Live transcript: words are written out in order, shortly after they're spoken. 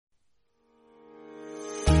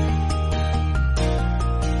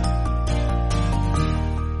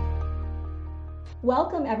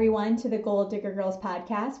Welcome, everyone, to the Goal Digger Girls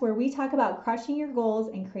podcast, where we talk about crushing your goals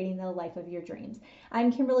and creating the life of your dreams.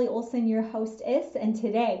 I'm Kimberly Olson, your hostess, and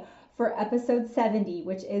today for episode 70,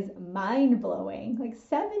 which is mind-blowing, like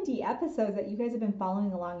 70 episodes that you guys have been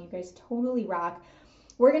following along. You guys totally rock.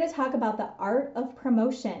 We're going to talk about the art of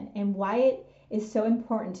promotion and why it is so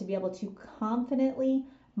important to be able to confidently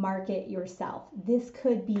market yourself. This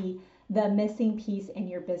could be the missing piece in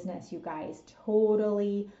your business, you guys.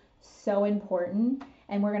 Totally so important,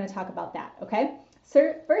 and we're going to talk about that. Okay,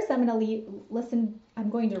 so first I'm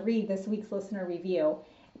going to read this week's listener review.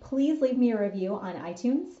 Please leave me a review on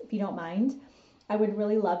iTunes if you don't mind. I would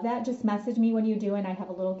really love that. Just message me when you do, and I have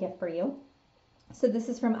a little gift for you. So this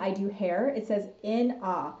is from I Do Hair. It says, in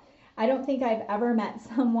awe. I don't think I've ever met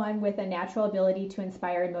someone with a natural ability to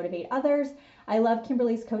inspire and motivate others. I love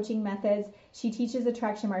Kimberly's coaching methods. She teaches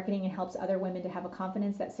attraction marketing and helps other women to have a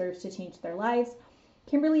confidence that serves to change their lives.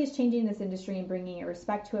 Kimberly is changing this industry and bringing a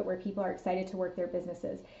respect to it where people are excited to work their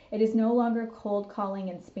businesses. It is no longer cold calling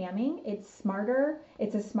and spamming. It's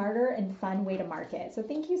a smarter and fun way to market. So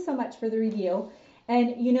thank you so much for the review.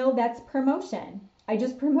 And that's promotion. I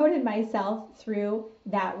just promoted myself through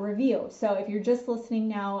that review. So if you're just listening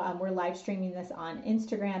now, we're live streaming this on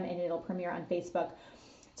Instagram and it'll premiere on Facebook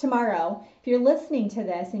tomorrow. If you're listening to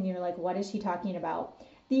this and you're like, what is she talking about?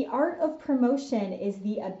 The art of promotion is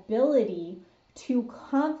the ability to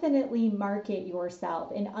confidently market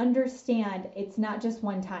yourself and understand it's not just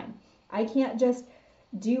one time. I can't just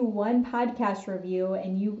do one podcast review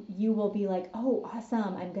and you will be like, oh,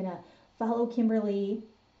 awesome, I'm going to follow Kimberly.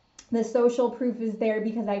 The social proof is there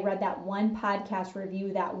because I read that one podcast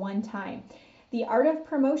review that one time. The art of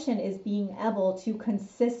promotion is being able to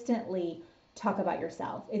consistently talk about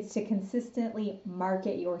yourself. It's to consistently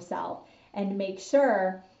market yourself and make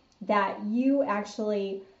sure that you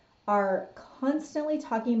actually are constantly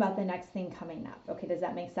talking about the next thing coming up. Okay, does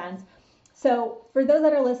that make sense? So for those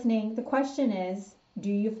that are listening, the question is,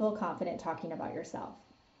 do you feel confident talking about yourself?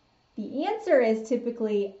 The answer is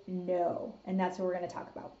typically no, and that's what we're going to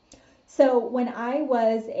talk about. So when I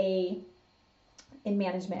was in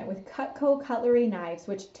management with Cutco Cutlery Knives,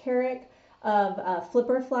 which Tarek of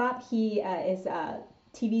Flipper Flop, he is a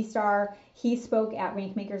TV star. He spoke at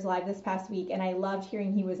Rank Makers Live this past week, and I loved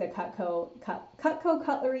hearing he was a Cutco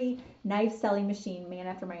Cutlery knife selling machine, man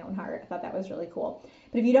after my own heart. I thought that was really cool.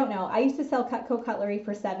 But if you don't know, I used to sell Cutco cutlery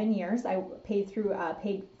for 7 years. I paid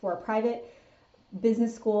for a private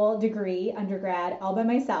business school degree, undergrad, all by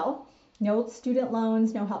myself. No student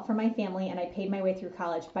loans, no help from my family, and I paid my way through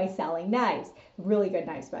college by selling knives. Really good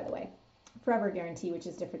knives, by the way. Forever guarantee, which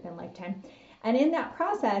is different than lifetime. And in that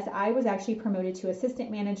process, I was actually promoted to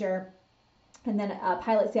assistant manager and then a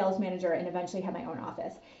pilot sales manager and eventually had my own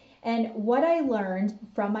office. And what I learned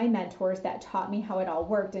from my mentors that taught me how it all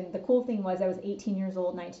worked, and the cool thing was I was 18 years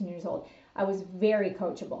old, 19 years old. I was very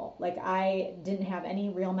coachable. Like I didn't have any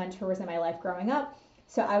real mentors in my life growing up.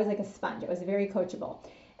 So I was like a sponge. I was very coachable.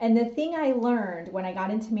 And the thing I learned when I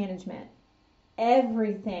got into management,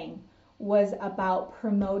 everything was about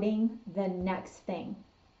promoting the next thing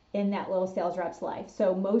in that little sales rep's life.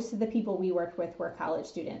 So most of the people we worked with were college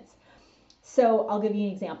students. So I'll give you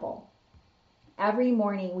an example. Every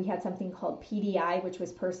morning we had something called PDI, which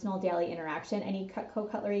was personal daily interaction. Any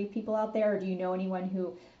Cutco Cutlery people out there, or do you know anyone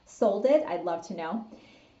who sold it? I'd love to know.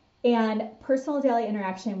 And personal daily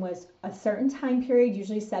interaction was a certain time period,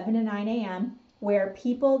 usually 7 to 9 a.m., where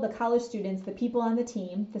people, the college students, the people on the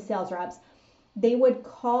team, the sales reps, they would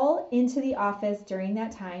call into the office during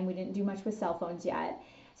that time. We didn't do much with cell phones yet.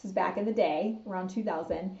 This is back in the day, around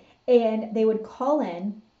 2000. And they would call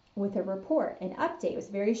in with a report, an update. It was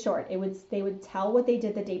very short. They would tell what they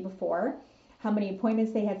did the day before, how many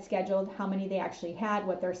appointments they had scheduled, how many they actually had,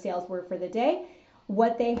 what their sales were for the day,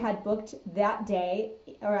 what they had booked that day,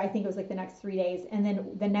 or I think it was like the next 3 days, and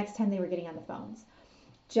then the next time they were getting on the phones.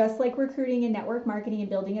 Just like recruiting and network marketing and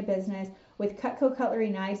building a business, with Cutco Cutlery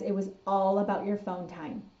Knives, it was all about your phone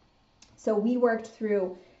time. So we worked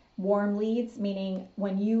through warm leads, meaning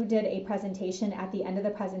when you did a presentation, at the end of the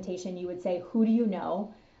presentation, you would say, who do you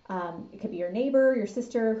know? It could be your neighbor, your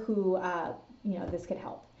sister, who, this could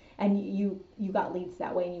help. And you got leads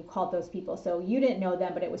that way and you called those people. So you didn't know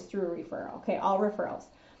them, but it was through a referral. Okay, all referrals.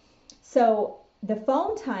 So the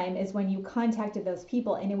phone time is when you contacted those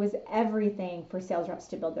people, and it was everything for sales reps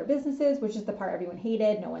to build their businesses, which is the part everyone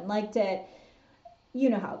hated. No one liked it. You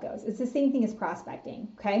know how it goes. It's the same thing as prospecting,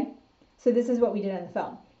 okay? So this is what we did on the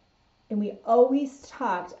phone. And we always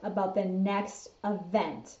talked about the next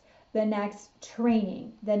event, the next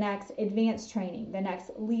training, the next advanced training, the next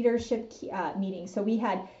leadership meeting. So we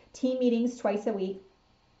had team meetings twice a week.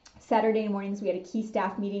 Saturday mornings, we had a key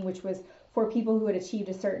staff meeting, which was for people who had achieved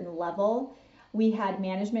a certain level. We had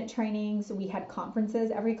management trainings, we had conferences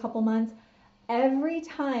every couple months. Every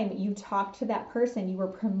time you talk to that person, you were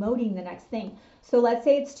promoting the next thing. So let's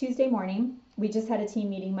say it's Tuesday morning. We just had a team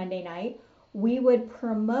meeting Monday night. We would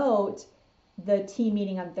promote the team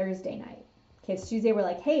meeting on Thursday night. Okay, it's Tuesday. We're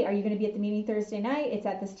like, hey, are you going to be at the meeting Thursday night? It's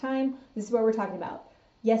at this time. This is what we're talking about.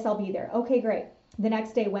 Yes, I'll be there. Okay, great. The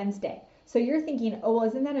next day, Wednesday. So you're thinking, oh, well,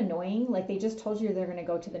 isn't that annoying? Like they just told you they're going to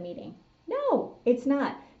go to the meeting. No, it's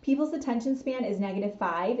not. People's attention span is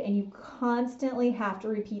 -5, and you constantly have to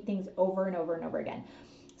repeat things over and over and over again.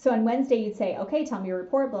 So on Wednesday, you'd say, okay, tell me your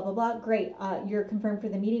report, blah, blah, blah. Great. You're confirmed for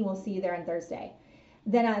the meeting. We'll see you there on Thursday.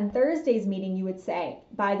 Then on Thursday's meeting, you would say,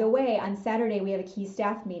 by the way, on Saturday, we have a key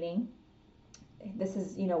staff meeting. This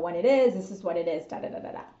is, when it is. This is what it is,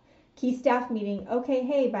 da-da-da-da-da. Key staff meeting. Okay,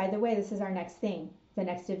 hey, by the way, this is our next thing, the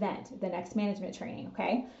next event, the next management training,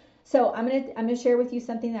 okay? So I'm gonna share with you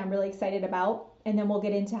something that I'm really excited about, and then we'll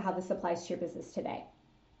get into how this applies to your business today.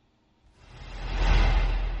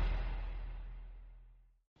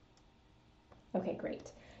 Okay,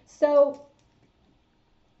 great. So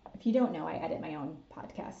if you don't know, I edit my own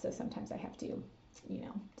podcast, so sometimes I have to,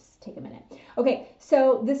 just take a minute. Okay,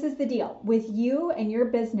 so this is the deal. With you and your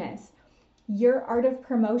business, your art of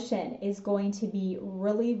promotion is going to be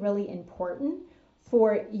really, really important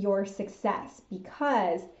for your success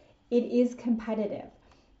because it is competitive.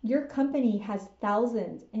 Your company has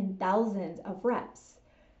thousands and thousands of reps.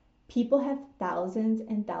 People have thousands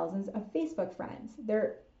and thousands of Facebook friends.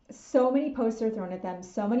 So many posts are thrown at them.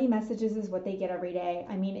 So many messages is what they get every day.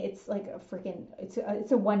 I mean, it's like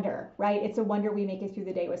it's a wonder, right? It's a wonder we make it through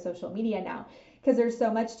the day with social media now because there's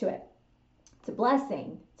so much to it. It's a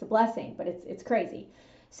blessing, but it's crazy.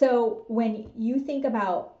 So when you think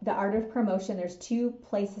about the art of promotion, there's 2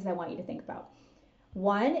 places I want you to think about.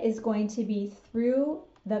 One is going to be through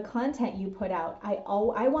the content you put out.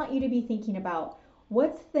 I want you to be thinking about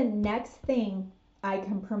what's the next thing I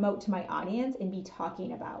can promote to my audience and be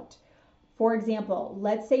talking about. For example,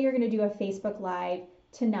 let's say you're going to do a Facebook Live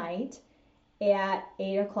tonight at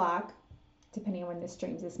 8 o'clock, depending on when this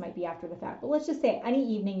streams. This might be after the fact, but let's just say any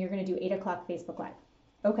evening you're going to do 8 o'clock Facebook Live.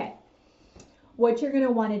 Okay. What you're going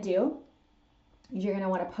to want to do is you're going to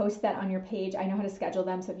want to post that on your page. I know how to schedule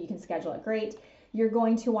them, so if you can schedule it, great. You're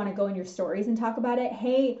going to want to go in your stories and talk about it.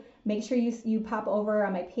 Hey, make sure you pop over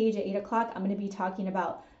on my page at 8 o'clock. I'm going to be talking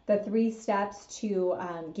about the 3 steps to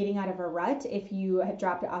getting out of a rut if you have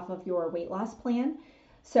dropped off of your weight loss plan.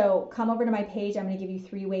 So come over to my page. I'm going to give you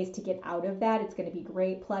 3 ways to get out of that. It's going to be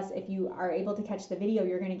great. Plus, if you are able to catch the video,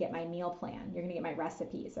 you're going to get my meal plan. You're going to get my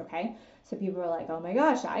recipes, okay? So people are like, oh my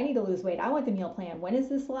gosh, I need to lose weight. I want the meal plan. When is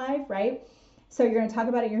this live, right? So you're going to talk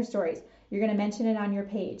about it in your stories. You're going to mention it on your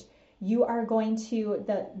page. You are going to,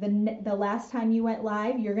 the last time you went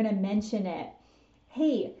live, you're going to mention it.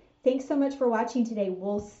 Hey, thanks so much for watching today.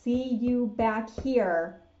 We'll see you back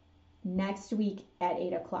here next week at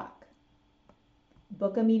 8 o'clock.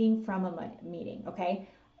 Book a meeting from a meeting, okay?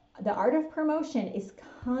 The art of promotion is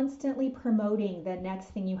constantly promoting the next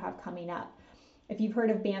thing you have coming up. If you've heard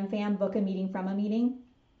of BAM FAM, book a meeting from a meeting,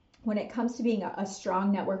 when it comes to being a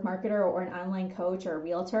strong network marketer or an online coach or a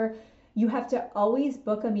realtor, you have to always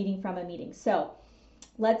book a meeting from a meeting. So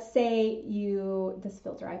let's say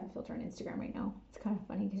I have a filter on Instagram right now. It's kind of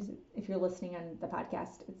funny because if you're listening on the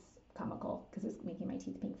podcast, it's comical because it's making my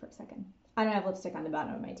teeth pink for a second. I don't have lipstick on the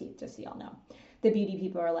bottom of my teeth, just so y'all know. The beauty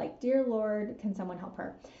people are like, dear Lord, can someone help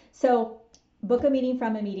her? So book a meeting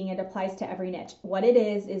from a meeting. It applies to every niche. What it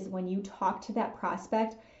is when you talk to that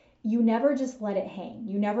prospect, you never just let it hang.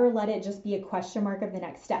 You never let it just be a question mark of the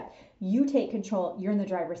next step. You take control. You're in the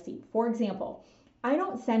driver's seat. For example, I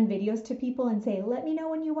don't send videos to people and say, let me know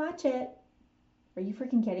when you watch it. Are you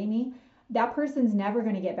freaking kidding me? That person's never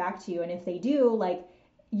going to get back to you. And if they do,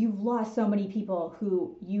 you've lost so many people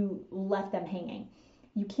who you left them hanging.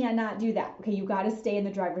 You cannot do that. Okay, you got to stay in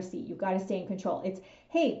the driver's seat. You've got to stay in control. It's,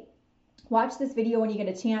 hey, watch this video when you get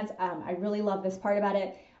a chance. I really love this part about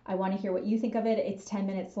it. I want to hear what you think of it. It's 10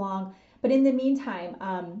 minutes long. But in the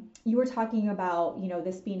meantime, you were talking about,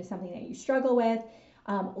 this being something that you struggle with.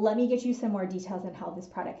 Let me get you some more details on how this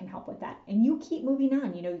product can help with that. And you keep moving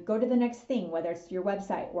on, go to the next thing, whether it's your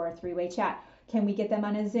website or a 3-way chat. Can we get them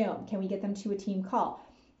on a Zoom? Can we get them to a team call?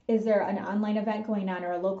 Is there an online event going on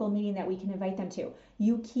or a local meeting that we can invite them to?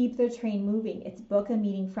 You keep the train moving. It's book a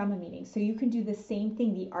meeting from a meeting. So you can do the same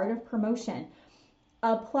thing. The art of promotion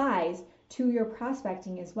applies to your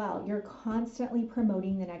prospecting as well. You're constantly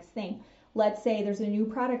promoting the next thing. Let's say there's a new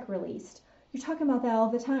product released. You're talking about that all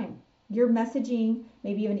the time. You're messaging,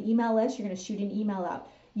 maybe you have an email list, you're going to shoot an email out.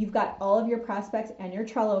 You've got all of your prospects and your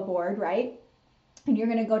Trello board, right? And you're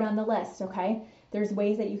going to go down the list, okay? There's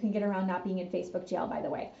ways that you can get around not being in Facebook jail, by the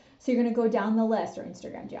way. So you're going to go down the list, or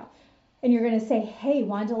Instagram jail. And you're going to say, hey,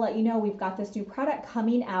 wanted to let you know we've got this new product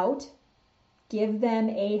coming out. Give them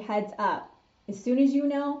a heads up. As soon as you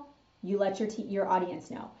know, you let your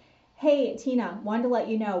audience know. Hey, Tina, wanted to let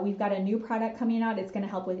you know we've got a new product coming out. It's going to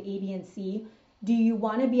help with A, B, and C. Do you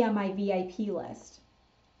want to be on my VIP list?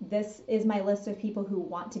 This is my list of people who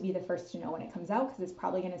want to be the first to know when it comes out because it's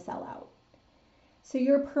probably going to sell out. So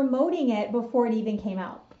you're promoting it before it even came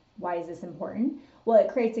out. Why is this important? Well,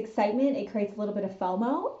 it creates excitement, it creates a little bit of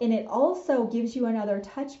FOMO, and it also gives you another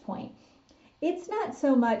touch point. It's not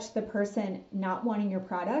so much the person not wanting your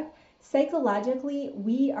product. Psychologically,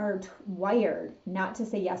 we are wired not to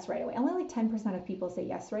say yes right away. Only like 10% of people say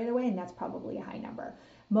yes right away, and that's probably a high number.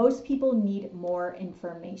 Most people need more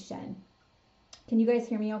information. Can you guys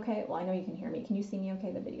hear me okay? Well, I know you can hear me. Can you see me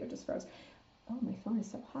okay? The video just froze. Oh, my phone is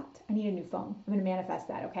so hot. I need a new phone. I'm going to manifest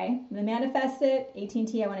that, okay? I'm going to manifest it.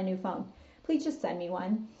 AT&T, I want a new phone. Please just send me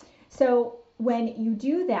one. So when you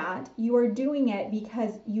do that, you are doing it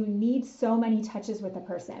because you need so many touches with a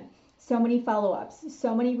person, so many follow-ups,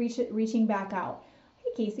 so many reaching back out.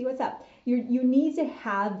 Hey, Casey, what's up? You need to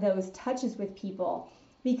have those touches with people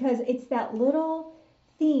because it's that little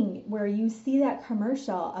thing where you see that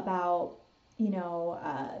commercial about,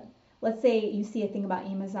 let's say you see a thing about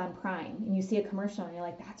Amazon Prime and you see a commercial and you're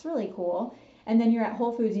like, that's really cool. And then you're at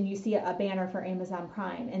Whole Foods and you see a banner for Amazon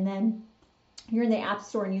Prime. And then you're in the App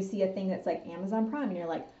Store and you see a thing that's like Amazon Prime and you're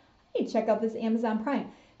like, hey, check out this Amazon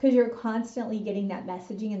Prime. Because you're constantly getting that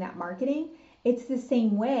messaging and that marketing. It's the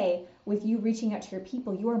same way with you reaching out to your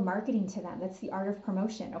people. You are marketing to them. That's the art of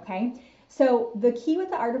promotion, okay? So the key with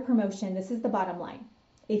the art of promotion, this is the bottom line.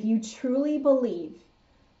 If you truly believe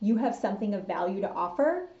you have something of value to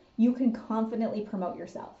offer, you can confidently promote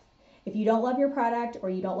yourself. If you don't love your product or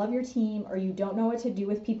you don't love your team or you don't know what to do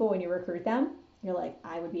with people when you recruit them, you're like,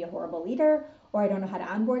 I would be a horrible leader or I don't know how to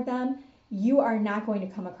onboard them, you are not going to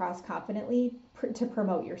come across confidently to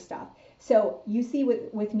promote your stuff. So you see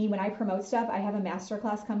with me when I promote stuff, I have a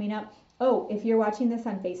masterclass coming up. Oh, if you're watching this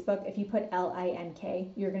on Facebook, if you put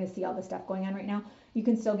LINK, you're going to see all the stuff going on right now. You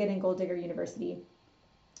can still get in Goal Digger University,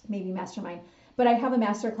 maybe Mastermind. But I have a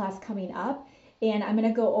masterclass coming up and I'm going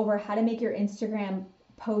to go over how to make your Instagram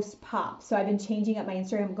post pop. So I've been changing up my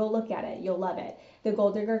Instagram. Go look at it. You'll love it. The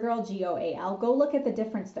Goal Digger Girl, GOAL. Go look at the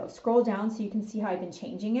difference though. Scroll down so you can see how I've been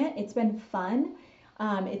changing it. It's been fun.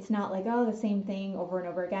 It's not like, oh, the same thing over and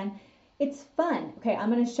over again. It's fun. Okay,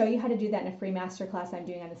 I'm going to show you how to do that in a free masterclass I'm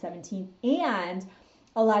doing on the 17th. And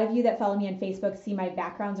a lot of you that follow me on Facebook see my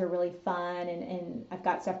backgrounds are really fun and I've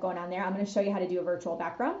got stuff going on there. I'm going to show you how to do a virtual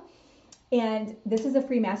background. And this is a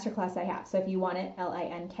free masterclass I have. So if you want it,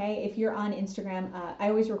 LINK. If you're on Instagram, I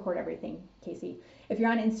always record everything, Casey. If you're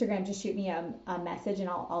on Instagram, just shoot me a message and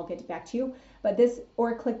I'll get back to you. But this,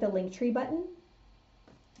 or click the Linktree button,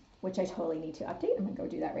 which I totally need to update. I'm going to go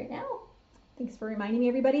do that right now. Thanks for reminding me,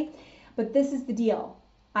 everybody. But this is the deal.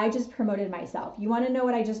 I just promoted myself. You want to know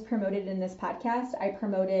what I just promoted in this podcast? I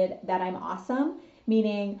promoted that I'm awesome,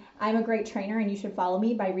 meaning I'm a great trainer and you should follow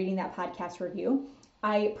me by reading that podcast review.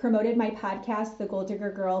 I promoted my podcast, The Goal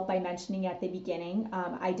Digger Girl, by mentioning at the beginning.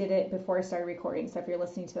 I did it before I started recording, so if you're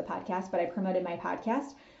listening to the podcast, but I promoted my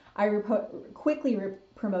podcast. I quickly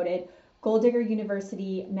promoted Goal Digger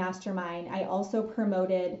University Mastermind. I also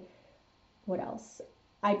promoted, what else?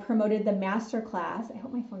 I promoted the masterclass. I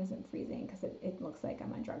hope my phone isn't freezing because it looks like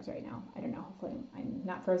I'm on drugs right now. I don't know. Hopefully I'm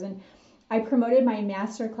not frozen. I promoted my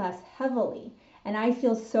masterclass heavily. And I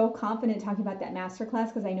feel so confident talking about that masterclass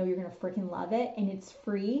because I know you're going to freaking love it. And it's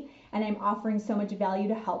free. And I'm offering so much value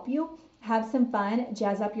to help you. Have some fun.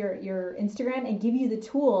 Jazz up your Instagram and give you the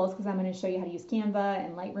tools because I'm going to show you how to use Canva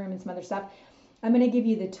and Lightroom and some other stuff. I'm going to give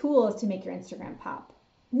you the tools to make your Instagram pop.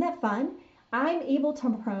 Isn't that fun? I'm able to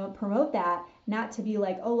promote that, not to be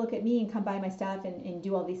like, oh, look at me and come buy my stuff and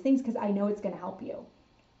do all these things because I know it's going to help you.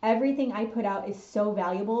 Everything I put out is so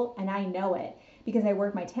valuable and I know it because I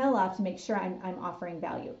work my tail off to make sure I'm offering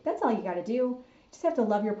value. That's all you got to do. You just have to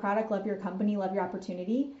love your product, love your company, love your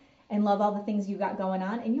opportunity, and love all the things you got going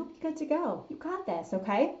on and you'll be good to go. You got this,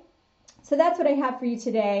 okay? So that's what I have for you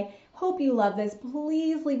today. Hope you love this.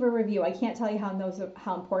 Please leave a review. I can't tell you how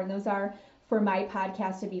important those are for my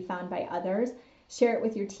podcast to be found by others. Share it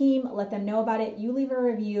with your team. Let them know about it. You leave a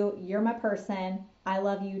review. You're my person. I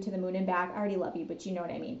love you to the moon and back. I already love you, but you know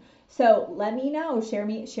what I mean. So let me know. Share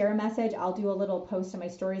a message. I'll do a little post on my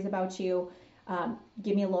stories about you.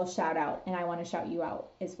 Give me a little shout out, and I want to shout you out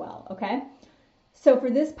as well. Okay? So for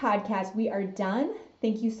this podcast, we are done.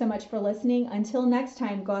 Thank you so much for listening. Until next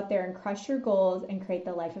time, go out there and crush your goals and create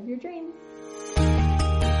the life of your dreams.